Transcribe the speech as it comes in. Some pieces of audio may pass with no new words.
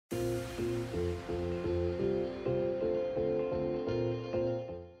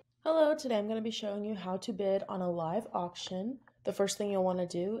Hello, today I'm going to be showing you how to bid on a live auction. The first thing you'll want to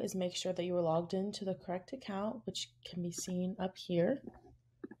do is make sure that you are logged into the correct account, which can be seen up here.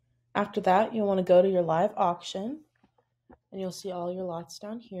 After that, you'll want to go to your live auction, and you'll see all your lots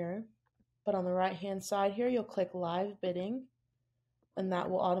down here. But on the right-hand side here, you'll click Live Bidding, and that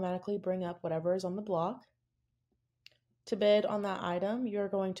will automatically bring up whatever is on the block. To bid on that item, you're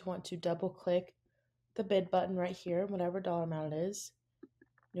going to want to double-click the bid button right here, whatever dollar amount it is.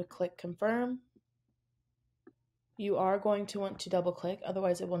 You'll click Confirm. You are going to want to double click,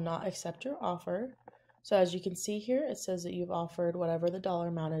 otherwise it will not accept your offer. So as you can see here, it says that you've offered whatever the dollar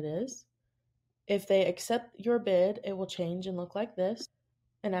amount it is. If they accept your bid, it will change and look like this.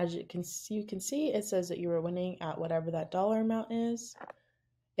 And as you can see, it says that you are winning at whatever that dollar amount is.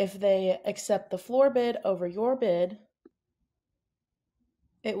 If they accept the floor bid over your bid,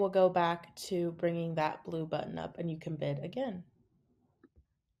 it will go back to bringing that blue button up and you can bid again.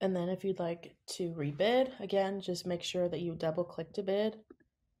 And then if you'd like to rebid, again, just make sure that you double click to bid,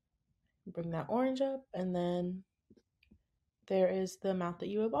 bring that orange up, and then there is the amount that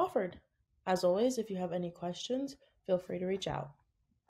you have offered. As always, if you have any questions, feel free to reach out.